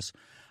hold for us.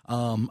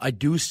 I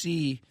do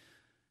see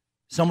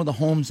some of the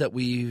homes that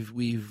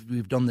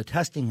we've done the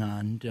testing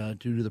on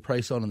due to the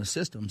price out on the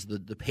systems.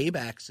 The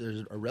paybacks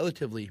are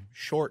relatively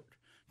short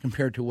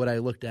compared to what I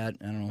looked at,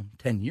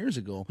 10 years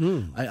ago.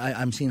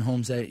 I'm seeing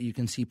homes that you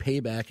can see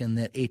payback in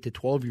that 8 to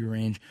 12 year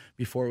range.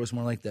 Before it was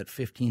more like that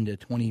 15 to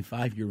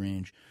 25 year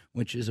range,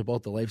 which is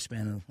about the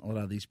lifespan of a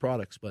lot of these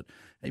products. But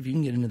if you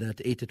can get into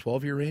that 8 to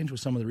 12 year range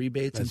with some of the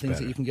rebates and things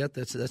that you can get,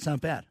 that's not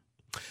bad.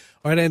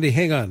 All right, Andy,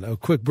 hang on. A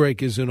quick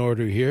break is in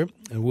order here,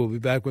 and we'll be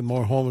back with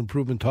more home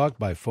improvement talk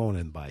by phone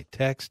and by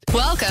text.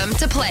 Welcome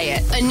to Play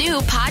It, a new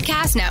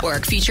podcast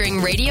network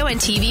featuring radio and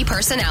TV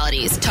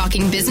personalities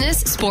talking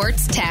business,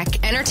 sports,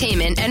 tech,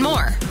 entertainment, and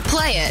more.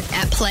 Play it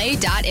at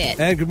play.it.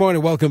 And good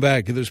morning. Welcome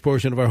back to this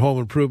portion of our home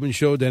improvement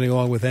show. Danny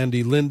along with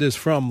Andy Lindus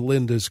from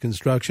Lindus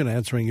Construction,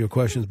 answering your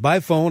questions by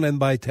phone and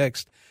by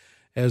text,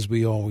 as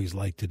we always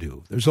like to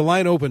do. There's a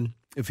line open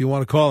if you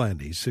want to call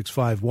Andy,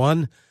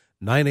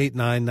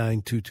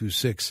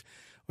 651-989-9226,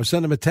 or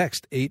send him a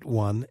text,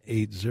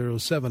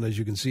 81807. As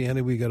you can see,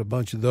 Andy, we got a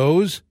bunch of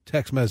those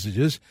text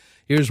messages.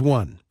 Here's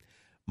one.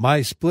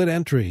 My split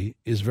entry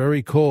is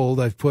very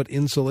cold. I've put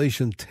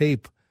insulation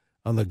tape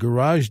on the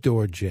garage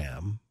door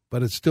jamb,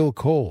 but it's still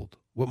cold.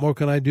 What more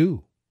can I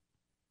do?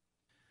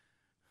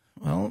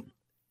 Well,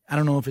 I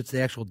don't know if it's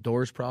the actual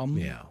doors problem.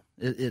 Yeah.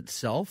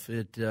 Itself.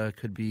 It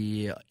could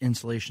be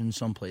insulation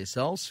someplace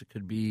else. It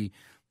could be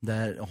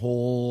that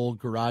whole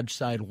garage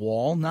side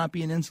wall not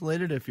being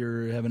insulated. If you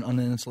have an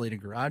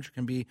uninsulated garage, it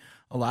can be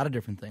a lot of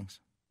different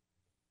things.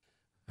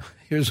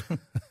 Here's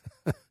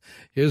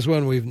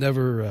one we've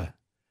never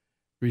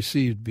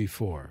received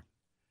before.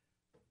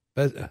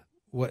 But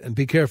and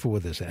be careful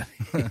with this,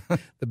 Andy.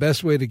 The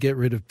best way to get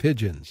rid of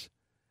pigeons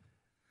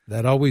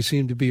that always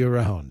seem to be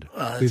around.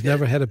 We've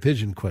never had a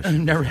pigeon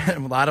question. Never had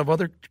a lot of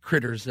other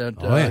critters that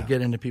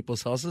get into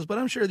people's houses, but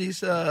I'm sure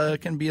these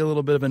can be a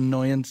little bit of an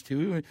annoyance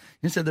too.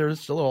 You said they're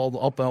still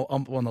all up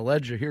on the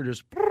ledge. You hear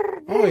just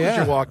as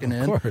you're walking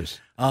in. Of course.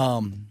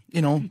 I'm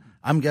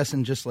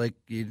guessing just like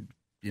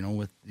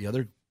with the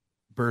other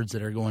birds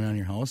that are going on in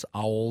your house,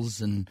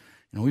 owls, and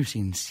we've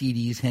seen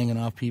CDs hanging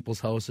off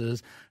people's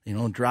houses.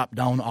 Drop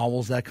down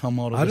owls that come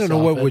out of. I don't know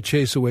what would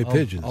chase away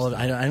pigeons.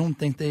 I don't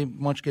think they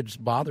much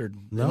get bothered.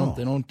 No,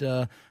 they don't.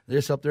 They're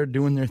just up there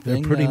doing their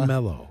thing. They're pretty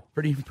mellow.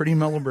 Pretty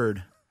mellow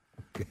bird.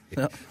 Okay.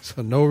 Yep.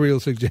 So no real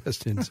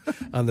suggestions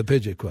on the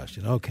pigeon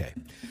question. Okay.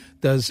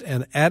 Does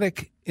an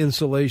attic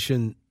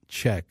insulation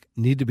check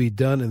need to be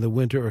done in the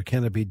winter, or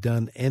can it be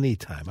done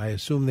anytime? I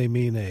assume they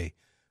mean a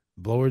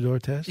blower door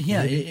test?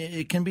 Yeah,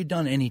 it can be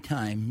done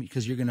anytime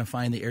because you're going to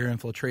find the air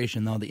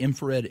infiltration. Now, the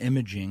infrared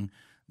imaging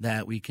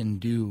that we can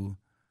do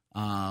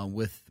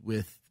with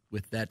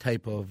that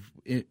type of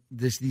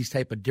these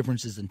type of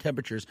differences in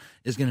temperatures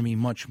is going to be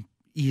much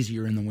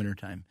easier in the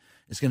wintertime.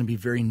 It's going to be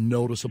very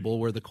noticeable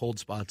where the cold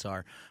spots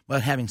are.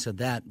 But having said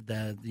that,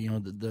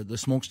 the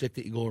smoke stick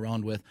that you go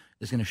around with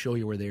is going to show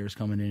you where the air is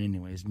coming in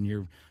anyways. And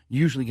you're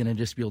usually going to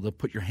just be able to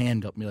put your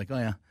hand up and be like, oh,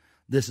 yeah,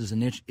 this is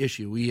an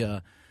issue. We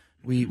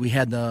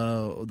had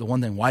the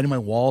one thing, why do my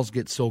walls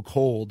get so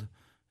cold?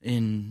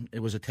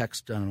 It was a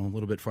text, I don't know, a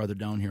little bit farther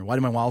down here. Why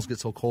do my walls get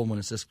so cold when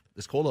it's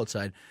this cold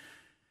outside?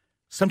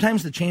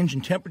 Sometimes the change in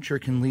temperature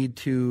can lead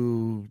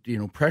to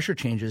pressure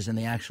changes in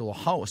the actual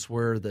house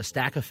where the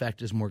stack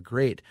effect is more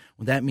great.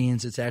 What that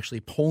means it's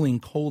actually pulling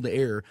cold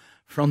air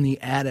from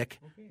the attic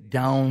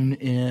down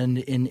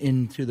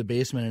into the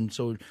basement, and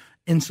so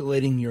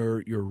insulating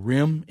your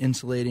rim,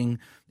 insulating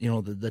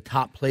the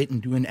top plate,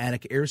 and doing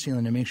attic air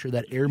sealing to make sure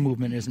that air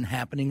movement isn't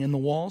happening in the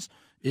walls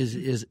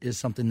is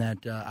something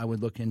that I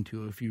would look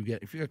into. If you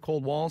get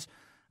cold walls,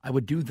 I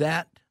would do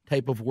that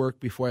type of work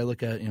before I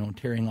look at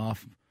tearing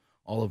off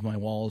all of my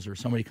walls or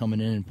somebody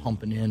coming in and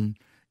pumping in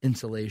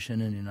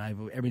insulation. And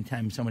every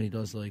time somebody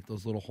does like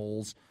those little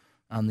holes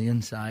on the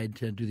inside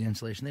to do the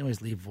insulation, they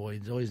always leave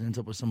voids. It always ends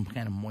up with some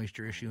kind of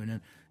moisture issue. And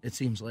it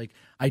seems like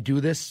I do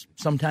this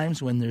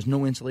sometimes when there's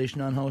no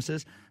insulation on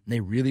houses and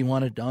they really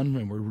want it done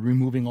and we're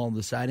removing all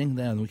the siding,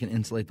 then we can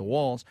insulate the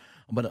walls.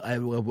 But I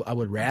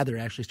would rather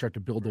actually start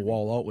to build the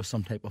wall out with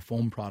some type of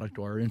foam product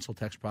or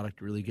Insultex product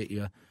to really get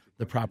you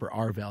the proper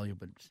R value.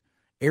 But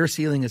air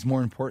sealing is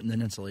more important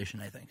than insulation,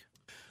 I think.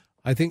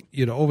 I think,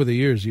 over the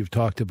years you've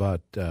talked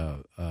about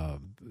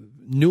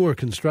newer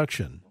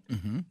construction.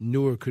 Mm-hmm.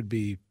 Newer could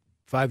be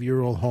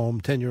 5-year-old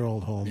home,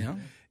 10-year-old home, yeah.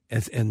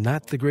 and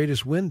not the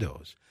greatest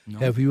windows. No.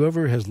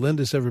 Has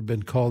Lindus ever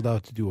been called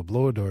out to do a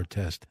blower door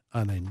test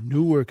on a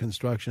newer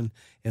construction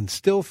and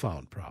still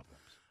found problems?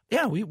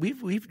 Yeah,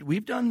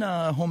 we've done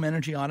home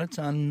energy audits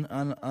on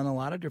a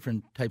lot of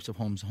different types of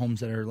homes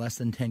that are less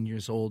than 10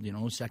 years old.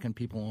 Second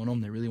people own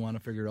them. They really want to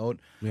figure out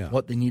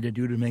what they need to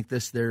do to make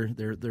this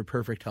their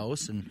perfect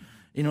house. And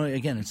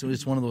again,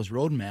 it's one of those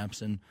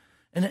roadmaps.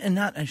 And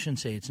not, I shouldn't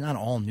say it's not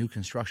all new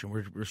construction.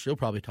 We're still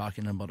probably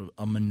talking about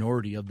a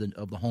minority of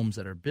the homes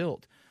that are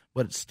built,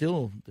 but it's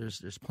still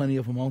there's plenty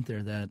of them out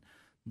there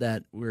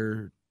that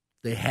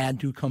they had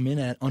to come in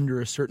at under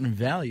a certain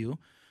value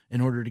in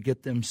order to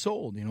get them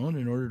sold, and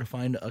in order to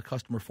find a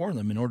customer for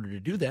them. In order to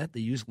do that, they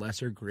use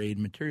lesser grade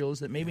materials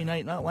that maybe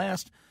might not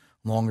last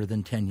longer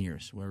than 10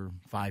 years, or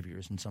 5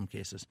 years in some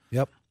cases.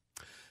 Yep.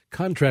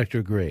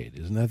 Contractor grade,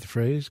 isn't that the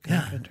phrase?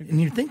 Yeah,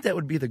 and you'd think that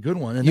would be the good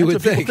one. And that's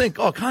what people think,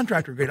 oh,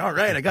 contractor grade, all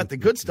right, I got the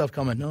good stuff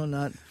coming. No,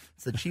 not.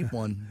 It's the cheap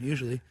one,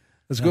 usually.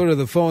 Let's go to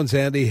the phones,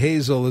 Andy.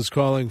 Hazel is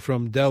calling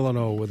from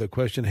Delano with a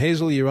question.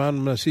 Hazel, you're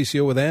on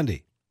CCO with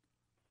Andy.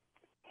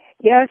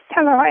 Yes,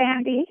 hello,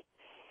 Andy.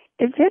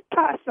 Is it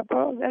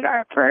possible that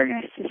our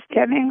furnace is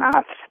giving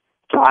off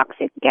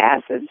toxic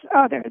gases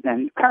other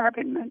than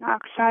carbon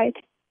monoxide?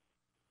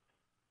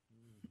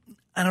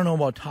 I don't know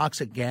about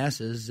toxic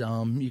gases.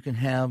 You can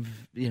have,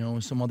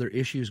 some other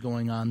issues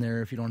going on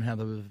there if you don't have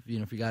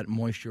if you got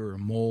moisture or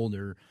mold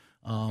or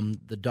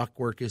the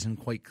ductwork isn't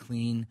quite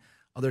clean.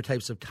 Other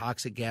types of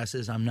toxic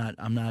gases, I'm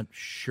not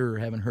sure.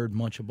 Haven't heard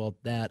much about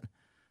that.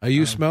 Are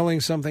you smelling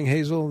something,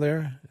 Hazel,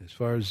 there as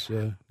far as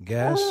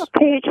gas? Well,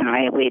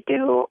 occasionally we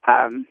do.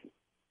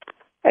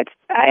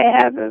 I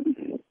have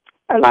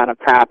a lot of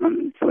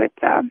problems with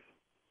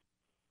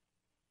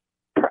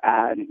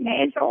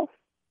nasal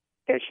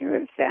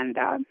issues, and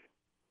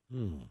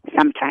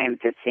sometimes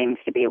it seems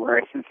to be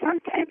worse, and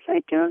sometimes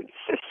I do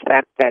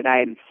suspect that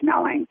I'm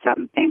smelling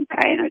something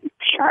kind of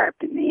sharp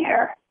in the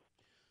air.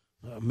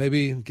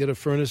 Maybe get a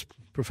furnace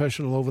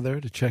professional over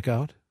there to check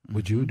out.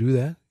 Would you do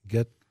that?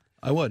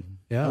 I would.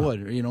 Yeah. I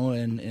would.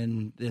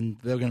 And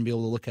they're going to be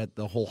able to look at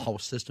the whole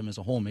house system as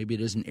a whole. Maybe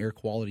it is an air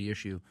quality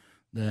issue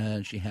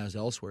that she has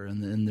elsewhere,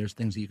 and then there's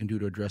things that you can do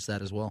to address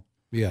that as well.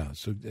 Yeah.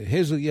 So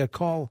Hazel,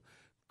 call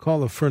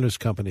a furnace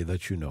company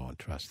that you know and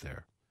trust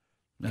there.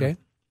 Okay, yeah.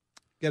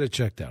 Get it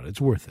checked out.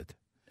 It's worth it.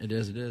 It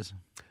is.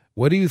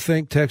 What do you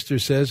think? Texter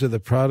says of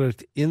the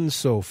product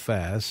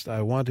InsoFast.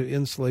 I want to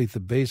insulate the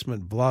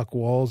basement block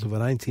walls of a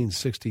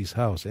 1960s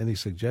house. Any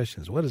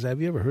suggestions? What is that?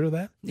 Have you ever heard of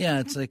that? Yeah,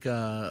 it's like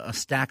a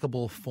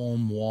stackable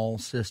foam wall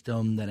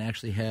system that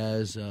actually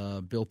has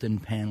built-in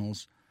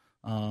panels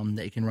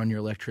that you can run your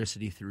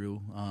electricity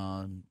through.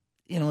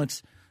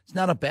 It's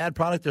not a bad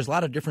product. There's a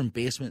lot of different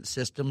basement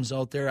systems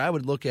out there. I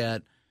would look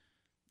at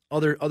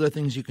other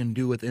things you can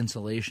do with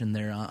insulation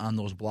there on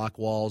those block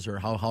walls, or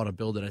how to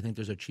build it. I think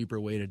there's a cheaper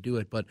way to do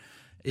it, but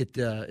it's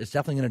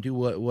definitely going to do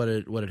what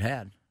it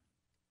had.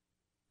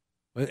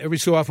 Every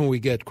so often we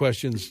get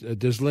questions: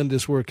 does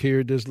Lindus work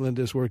here? Does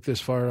Lindus work this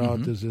far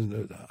out?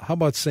 How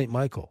about St.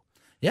 Michael?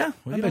 Yeah,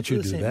 I bet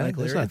you do that.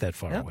 Michael it's area. Not that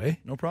far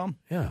away. No problem.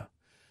 Yeah.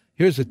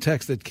 Here's a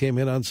text that came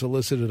in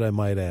unsolicited, I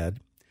might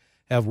add.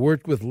 Have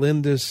worked with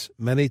Lindus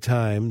many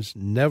times,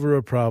 never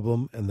a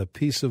problem, and the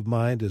peace of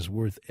mind is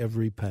worth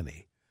every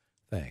penny.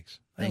 Thanks.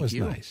 That was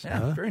nice.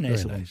 Yeah, very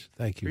nice. Very nice.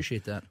 Thank you.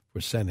 Appreciate that.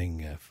 For sending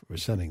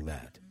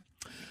that.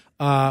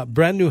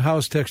 Brand new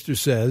house texter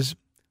says,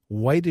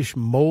 whitish,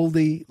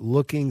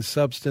 moldy-looking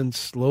substance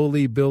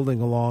slowly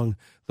building along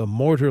the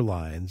mortar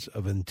lines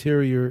of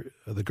interior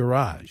of the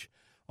garage.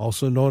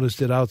 Also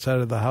noticed it outside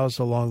of the house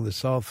along the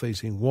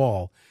south-facing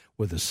wall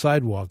where the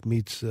sidewalk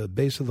meets the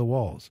base of the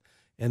walls.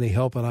 Any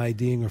help in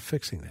IDing or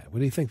fixing that? What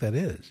do you think that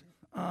is?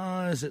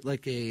 Is it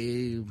like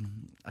a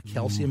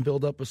calcium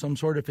buildup of some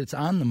sort? If it's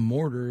on the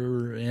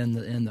mortar and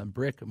the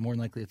brick, more than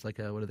likely it's like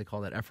a, what do they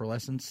call that,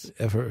 effervescence?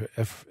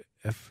 Effervescent.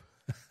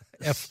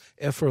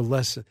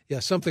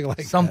 Yeah, something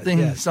like something,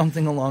 that. Yes.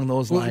 Something along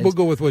those lines. We'll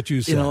go with what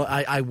you said.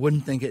 I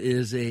wouldn't think it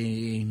is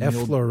a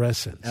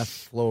efflorescence.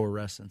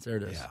 Efflorescence. There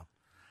it is. Yeah.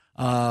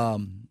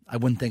 I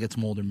wouldn't think it's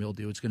mold or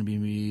mildew. It's going to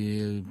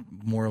be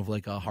more of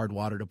like a hard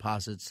water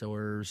deposits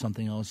or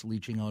something else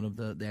leaching out of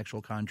the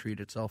actual concrete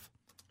itself.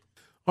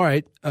 All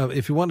right.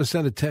 If you want to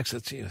send a text,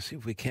 let's see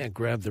if we can't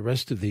grab the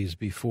rest of these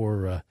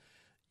before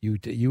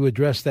you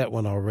addressed that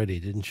one already,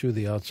 didn't you?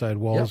 The outside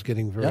walls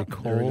getting very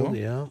cold.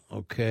 Yeah.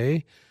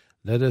 Okay.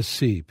 Let us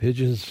see.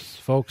 Pigeons,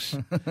 folks.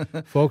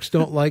 Folks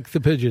don't like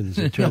the pigeons,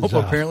 it turns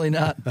out. Apparently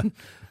not.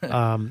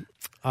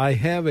 I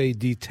have a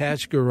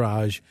detached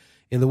garage.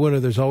 In the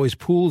winter, there's always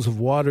pools of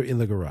water in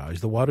the garage.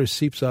 The water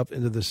seeps up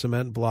into the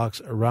cement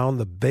blocks around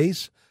the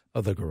base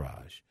of the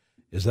garage.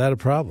 Is that a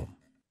problem?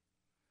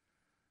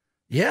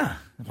 Yeah.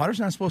 The water's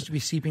not supposed to be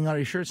seeping out. Are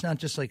you sure it's not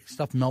just like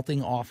stuff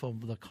melting off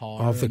of the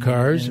car? Off the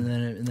cars?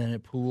 And then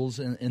it pools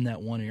in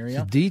that one area?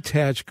 It's a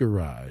detached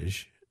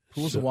garage.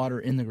 Pools of water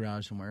in the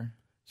garage somewhere.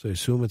 So I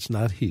assume it's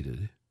not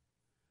heated.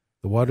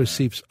 The water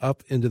seeps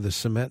up into the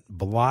cement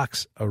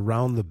blocks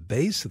around the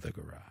base of the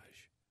garage.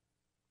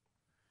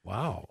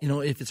 Wow.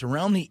 If it's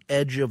around the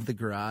edge of the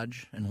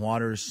garage and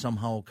water is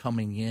somehow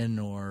coming in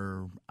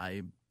or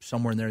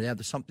somewhere in there,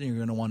 there's something you're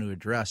going to want to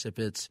address. If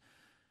it's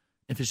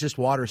just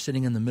water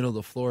sitting in the middle of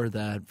the floor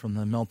that from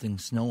the melting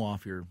snow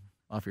off your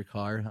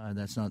car,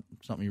 that's not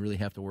something you really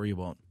have to worry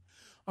about.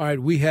 All right,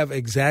 we have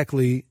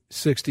exactly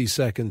 60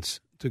 seconds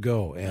to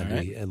go,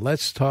 Andy, and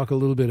let's talk a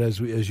little bit as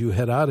you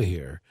head out of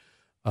here.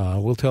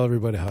 We'll tell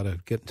everybody how to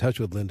get in touch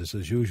with Lindus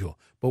as usual.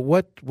 But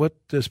what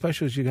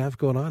specials you have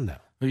going on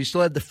now? Well, you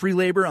still have the free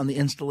labor on the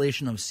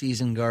installation of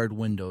Season Guard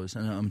windows.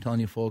 And I'm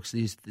telling you, folks,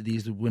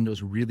 these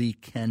windows really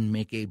can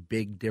make a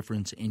big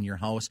difference in your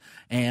house.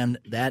 And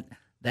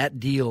that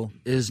deal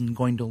isn't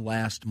going to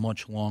last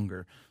much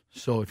longer.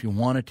 So if you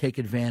want to take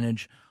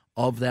advantage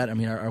of that, I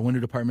mean, our window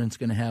department is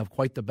going to have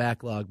quite the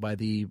backlog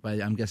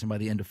I'm guessing by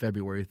the end of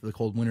February, the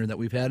cold winter that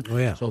we've had. Oh,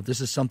 yeah. So if this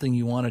is something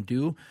you want to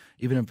do,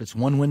 even if it's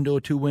one window,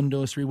 two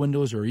windows, three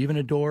windows, or even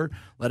a door,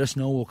 let us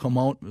know. We'll come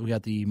out. We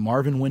got the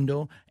Marvin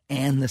window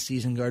and the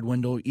Season Guard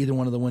window. Either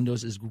one of the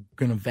windows is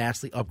going to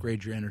vastly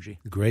upgrade your energy.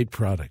 Great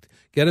product.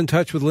 Get in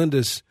touch with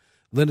Lindus,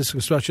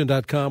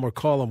 LindusConstruction.com, or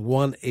call them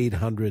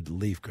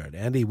 1-800-LEAF-GUARD.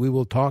 Andy, we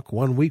will talk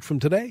 1 week from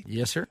today?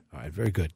 Yes, sir. All right, very good.